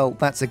 Well,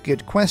 that's a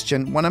good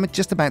question, one I'm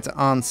just about to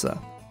answer.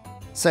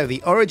 So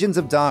the Origins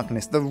of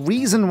Darkness, the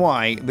reason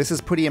why this is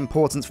pretty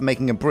important for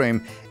making a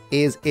broom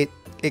is it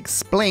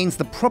explains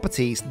the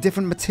properties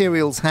different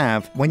materials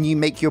have when you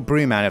make your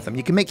broom out of them.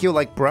 You can make your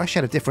like brush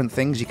out of different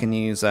things. You can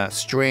use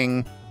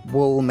string,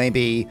 wool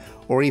maybe,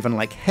 or even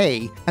like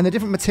hay, and the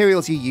different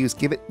materials you use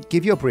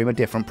give your broom a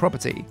different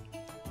property.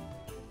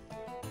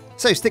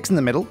 So sticks in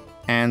the middle,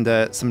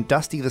 and some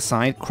dust either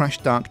side,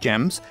 crushed dark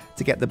gems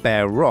to get the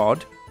bare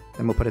rod.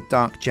 Then we'll put a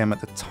dark gem at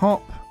the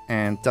top,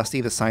 and dust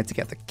either side to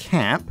get the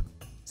cap.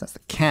 So that's the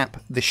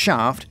cap, the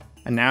shaft,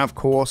 and now of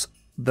course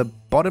the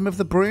bottom of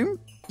the broom.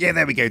 Yeah,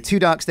 there we go, 2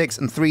 dark sticks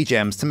and 3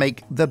 gems to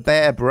make the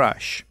bare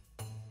brush.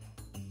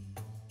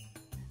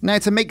 Now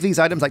to make these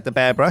items like the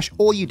bare brush,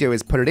 all you do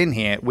is put it in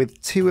here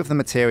with 2 of the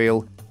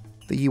material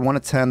that you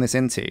want to turn this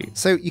into.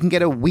 So you can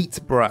get a wheat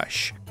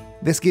brush.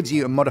 This gives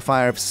you a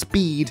modifier of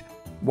speed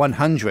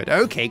 100.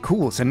 Okay,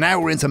 cool, so now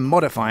we're into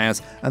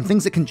modifiers and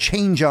things that can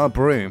change our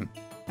broom.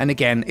 And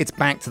again, it's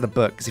back to the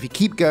book, because if you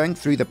keep going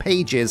through the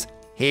pages,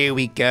 here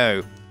we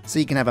go. So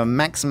you can have a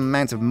maximum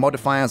amount of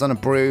modifiers on a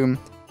broom.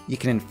 You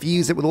can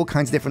infuse it with all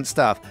kinds of different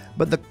stuff,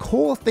 but the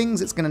core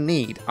things it's going to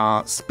need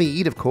are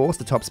speed, of course,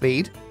 the top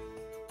speed,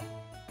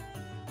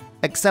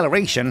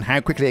 acceleration, how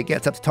quickly it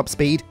gets up to top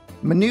speed,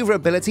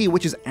 maneuverability,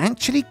 which is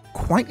actually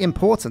quite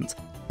important.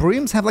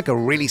 Brooms have like a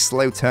really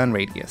slow turn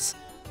radius,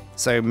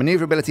 so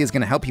maneuverability is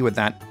going to help you with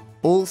that.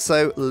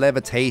 Also,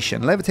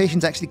 levitation.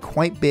 Levitation's actually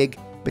quite big,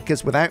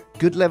 because without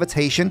good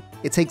levitation,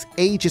 it takes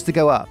ages to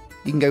go up.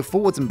 You can go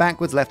forwards and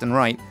backwards, left and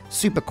right,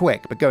 super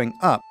quick, but going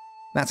up,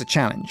 that's a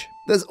challenge.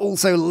 There's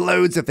also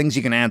loads of things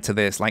you can add to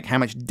this, like how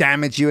much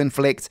damage you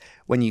inflict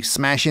when you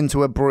smash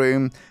into a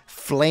broom.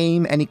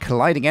 Flame, any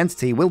colliding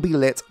entity will be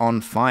lit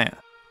on fire.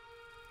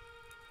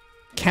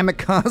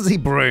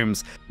 Kamikaze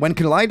brooms. When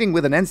colliding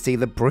with an entity,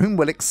 the broom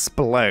will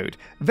explode.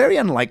 Very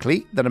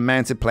unlikely that a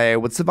mounted player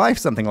would survive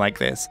something like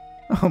this.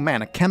 Oh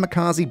man, a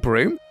kamikaze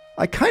broom?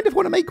 I kind of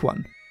want to make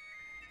one.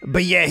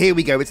 But yeah, here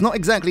we go. It's not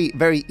exactly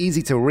very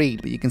easy to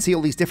read, but you can see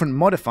all these different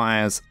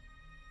modifiers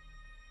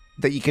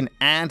that you can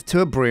add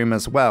to a broom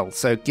as well.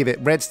 So give it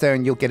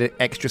redstone, you'll get it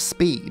extra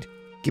speed.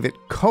 Give it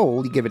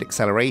coal, you give it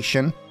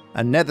acceleration.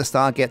 A nether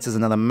star gets us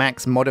another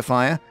max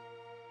modifier.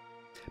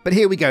 But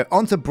here we go,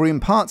 onto broom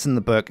parts in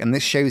the book, and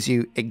this shows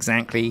you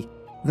exactly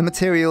the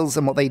materials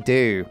and what they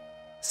do.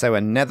 So a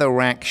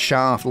netherrack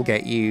shaft will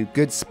get you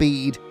good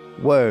speed,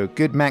 whoa,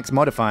 good max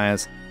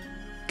modifiers.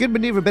 Good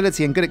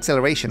maneuverability and good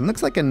acceleration.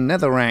 Looks like a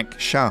netherrack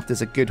shaft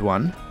is a good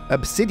one.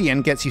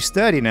 Obsidian gets you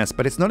sturdiness,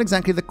 but it's not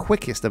exactly the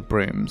quickest of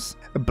brooms.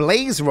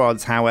 Blaze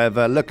rods,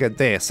 however, look at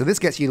this. So this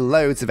gets you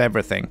loads of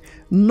everything.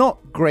 Not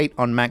great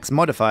on max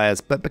modifiers,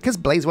 but because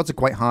blaze rods are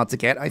quite hard to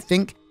get, I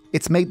think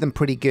it's made them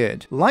pretty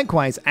good.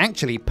 Likewise,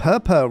 actually,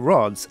 purple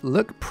rods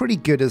look pretty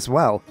good as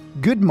well.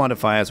 Good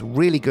modifiers,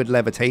 really good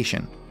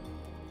levitation.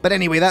 But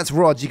anyway, that's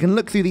rods. You can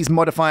look through these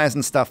modifiers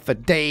and stuff for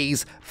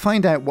days,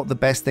 find out what the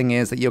best thing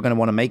is that you're going to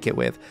want to make it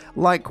with.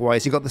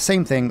 Likewise, you've got the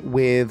same thing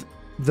with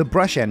the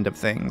brush end of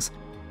things.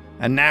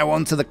 And now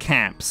onto the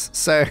caps.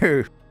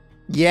 So,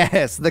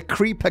 yes, the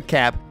creeper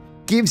cap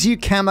gives you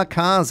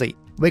kamikaze.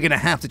 We're going to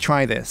have to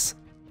try this.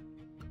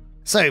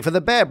 So for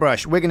the bare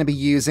brush, we're going to be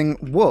using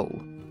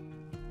wool.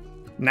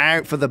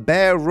 Now for the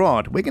bare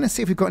rod, we're going to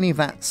see if we've got any of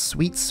that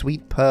sweet,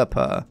 sweet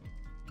purple.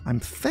 I'm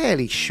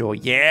fairly sure,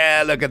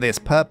 yeah, look at this,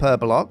 purple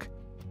block.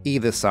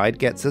 Either side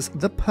gets us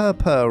the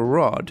purple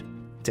rod.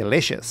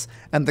 Delicious.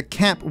 And the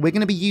cap, we're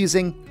going to be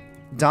using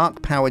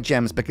dark power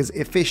gems because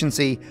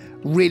efficiency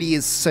really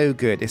is so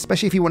good,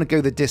 especially if you want to go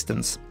the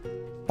distance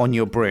on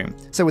your broom.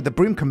 So with the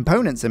broom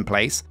components in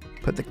place,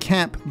 put the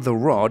cap, the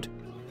rod,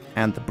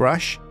 and the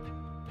brush,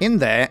 in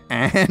there,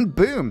 and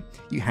boom,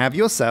 you have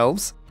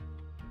yourselves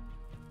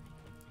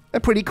a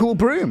pretty cool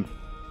broom.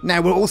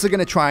 Now we're also going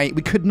to try,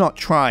 we could not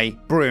try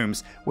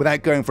brooms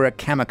without going for a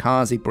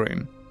kamikaze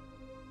broom.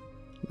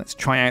 Let's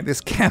try out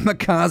this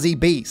kamikaze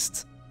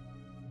beast.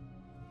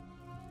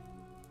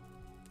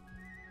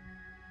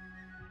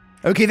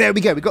 Okay, there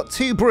we go. We've got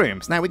 2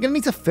 brooms. Now we're going to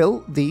need to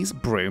fill these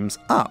brooms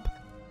up.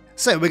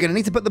 So we're going to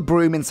need to put the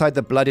broom inside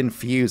the blood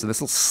infuser. This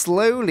will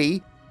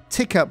slowly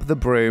tick up the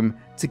broom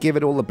to give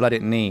it all the blood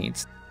it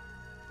needs.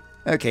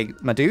 Okay,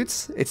 my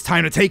dudes, it's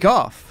time to take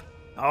off.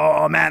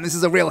 Oh man, this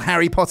is a real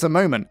Harry Potter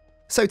moment.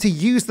 So to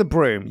use the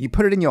broom, you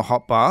put it in your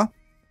hotbar,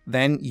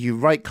 then you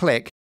right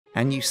click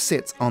and you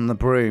sit on the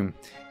broom.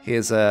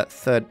 Here's a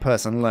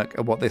third-person look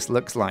at what this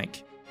looks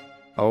like.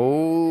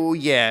 Oh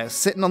yeah,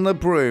 sitting on the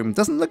broom.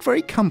 Doesn't look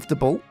very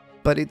comfortable,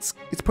 but it's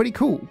pretty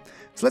cool.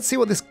 So let's see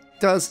what this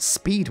does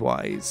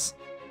speed-wise.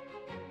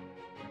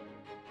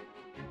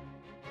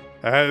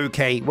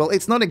 Okay, well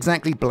it's not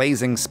exactly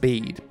blazing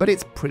speed, but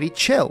it's pretty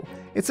chill.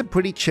 It's a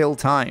pretty chill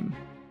time.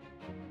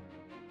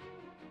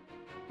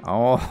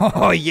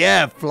 Oh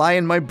yeah,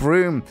 flying my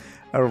broom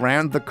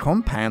around the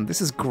compound.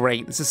 This is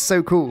great. This is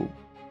so cool.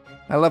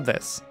 I love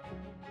this.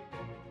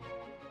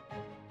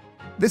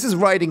 This is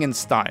riding in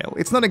style.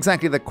 It's not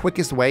exactly the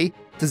quickest way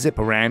to zip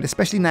around,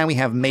 especially now we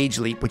have Mage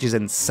Leap, which is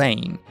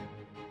insane.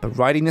 But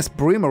riding this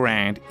broom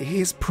around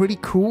is pretty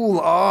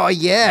cool. Oh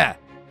yeah!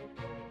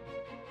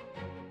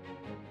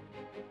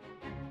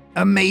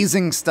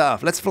 Amazing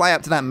stuff. Let's fly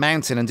up to that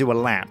mountain and do a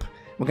lap.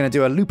 We're going to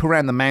do a loop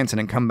around the mountain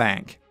and come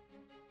back.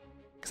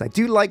 Because I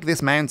do like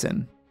this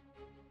mountain.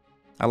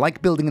 I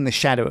like building in the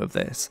shadow of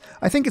this.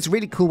 I think it's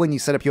really cool when you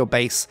set up your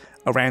base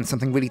around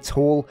something really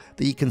tall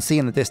that you can see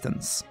in the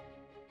distance.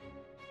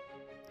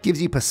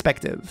 Gives you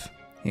perspective.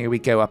 Here we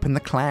go up in the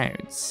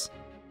clouds.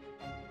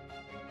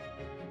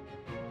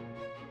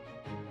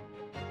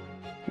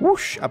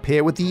 Whoosh, up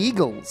here with the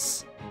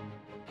eagles.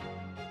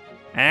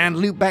 And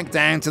loop back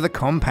down to the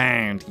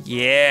compound.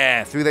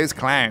 Yeah, through those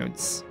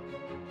clouds.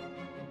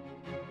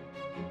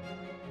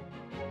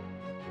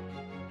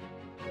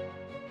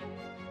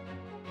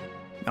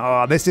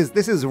 Oh, this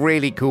is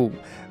really cool.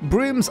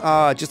 Brooms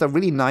are just a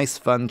really nice,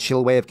 fun,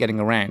 chill way of getting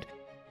around.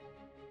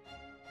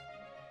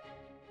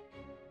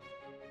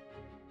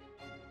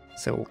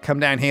 So we'll come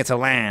down here to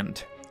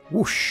land.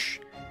 Whoosh.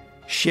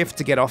 Shift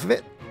to get off of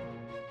it.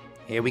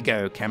 Here we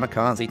go,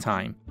 kamikaze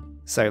time.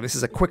 So this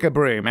is a quicker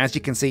broom. As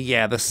you can see,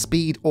 yeah, the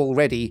speed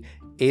already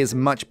is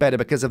much better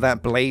because of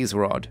that blaze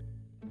rod.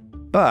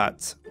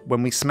 But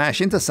when we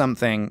smash into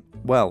something,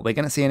 well, we're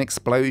going to see an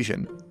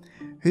explosion.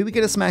 Who are we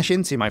going to smash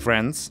into, my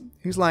friends?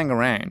 Who's lying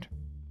around?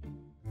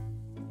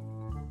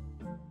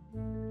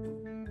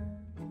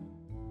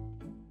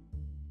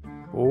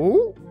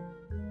 Oh.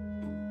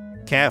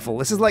 Careful,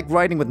 this is like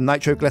riding with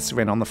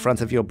nitroglycerin on the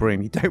front of your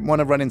broom. You don't want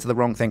to run into the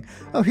wrong thing.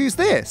 Oh, who's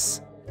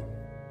this?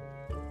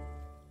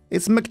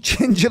 It's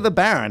McGinger the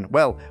Baron.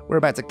 Well, we're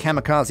about to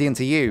kamikaze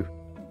into you.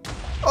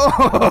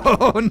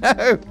 Oh,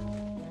 no!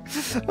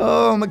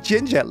 Oh,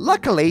 McGinger.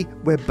 Luckily,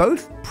 we're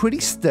both pretty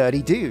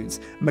sturdy dudes.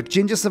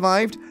 McGinger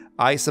survived.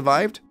 I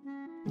survived.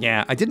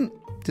 Yeah, I didn't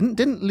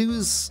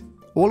lose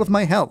all of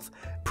my health.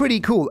 Pretty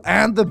cool.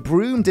 And the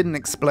broom didn't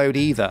explode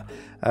either.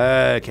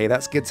 Okay,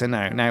 that's good to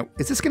know. Now,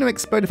 is this going to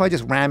explode if I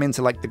just ram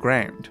into, like, the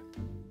ground?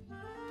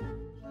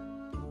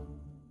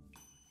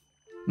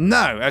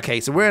 No. Okay,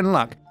 so we're in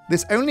luck.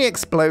 This only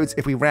explodes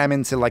if we ram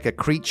into, like, a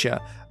creature,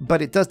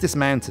 but it does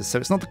dismount us, so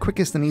it's not the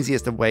quickest and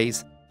easiest of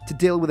ways to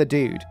deal with a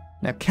dude.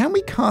 Now, can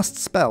we cast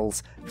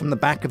spells from the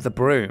back of the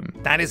broom?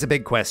 That is a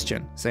big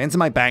question. So into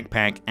my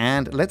backpack,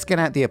 and let's get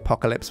out the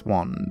Apocalypse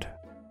Wand.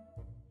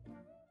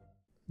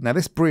 Now,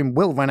 this broom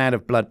will run out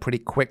of blood pretty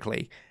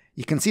quickly.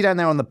 You can see down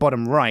there on the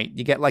bottom right,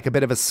 you get like a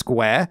bit of a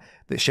square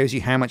that shows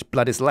you how much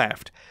blood is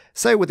left.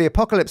 So with the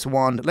Apocalypse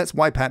Wand, let's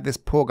wipe out this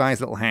poor guy's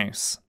little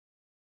house.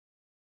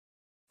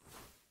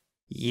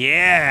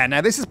 Yeah,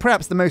 now this is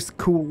perhaps the most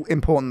cool,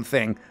 important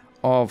thing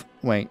of...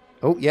 Wait,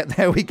 oh yeah,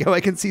 there we go,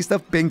 I can see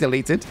stuff being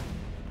deleted.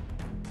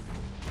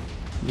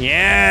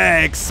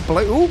 Yeah,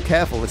 explode... Oh,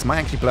 careful, this might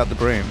actually blow up the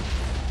broom.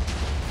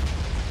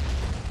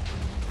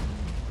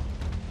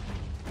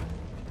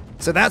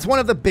 So that's one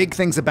of the big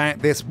things about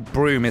this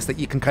broom, is that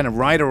you can kind of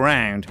ride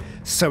around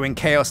sowing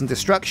chaos and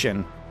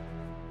destruction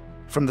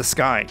from the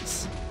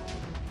skies.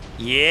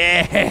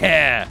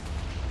 Yeah!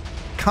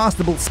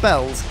 Castable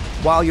spells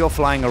while you're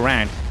flying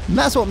around. And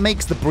that's what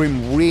makes the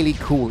broom really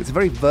cool. It's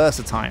very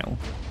versatile.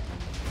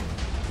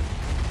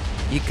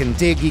 You can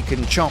dig, you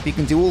can chop, you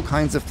can do all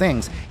kinds of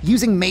things.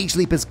 Using Mage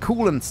Leap is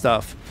cool and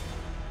stuff.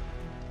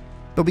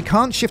 But we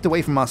can't shift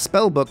away from our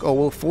spellbook or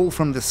we'll fall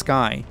from the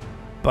sky.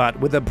 But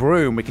with a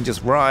broom, we can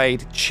just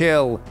ride,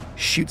 chill,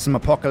 shoot some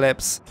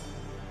apocalypse,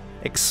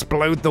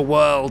 explode the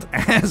world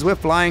as we're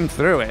flying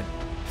through it.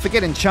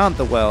 Forget enchant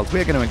the world,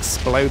 we're going to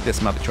explode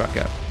this mother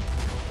trucker.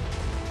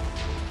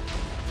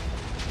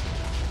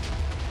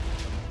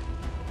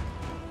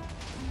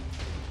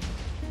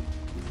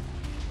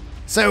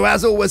 So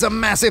as always, a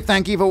massive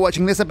thank you for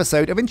watching this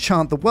episode of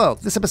Enchant the World.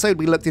 This episode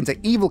we looked into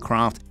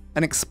Evilcraft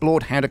and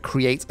explored how to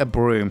create a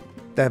broom.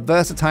 They're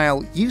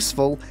versatile,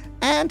 useful,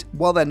 and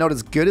while they're not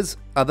as good as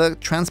other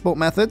transport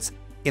methods,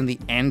 in the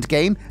end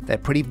game, they're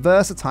pretty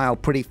versatile,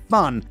 pretty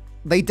fun.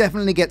 They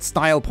definitely get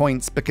style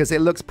points because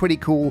it looks pretty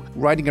cool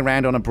riding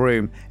around on a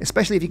broom,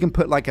 especially if you can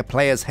put like a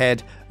player's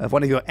head of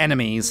one of your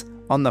enemies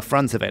on the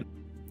front of it.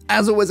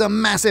 As always, a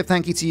massive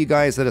thank you to you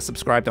guys that are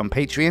subscribed on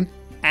Patreon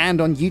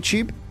and on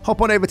YouTube.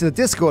 Hop on over to the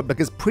Discord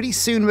because pretty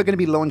soon we're going to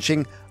be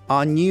launching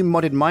our new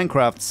modded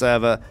Minecraft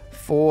server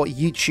for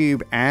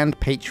YouTube and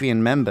Patreon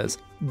members.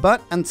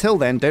 But until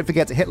then, don't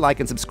forget to hit like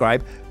and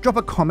subscribe, drop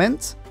a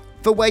comment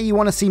for where you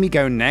want to see me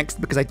go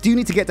next, because I do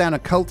need to get down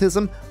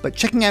occultism, but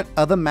checking out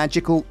other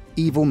magical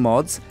evil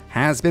mods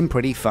has been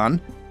pretty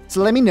fun.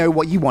 So let me know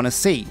what you want to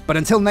see. But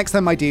until next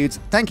time, my dudes,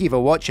 thank you for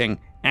watching,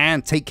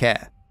 and take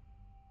care.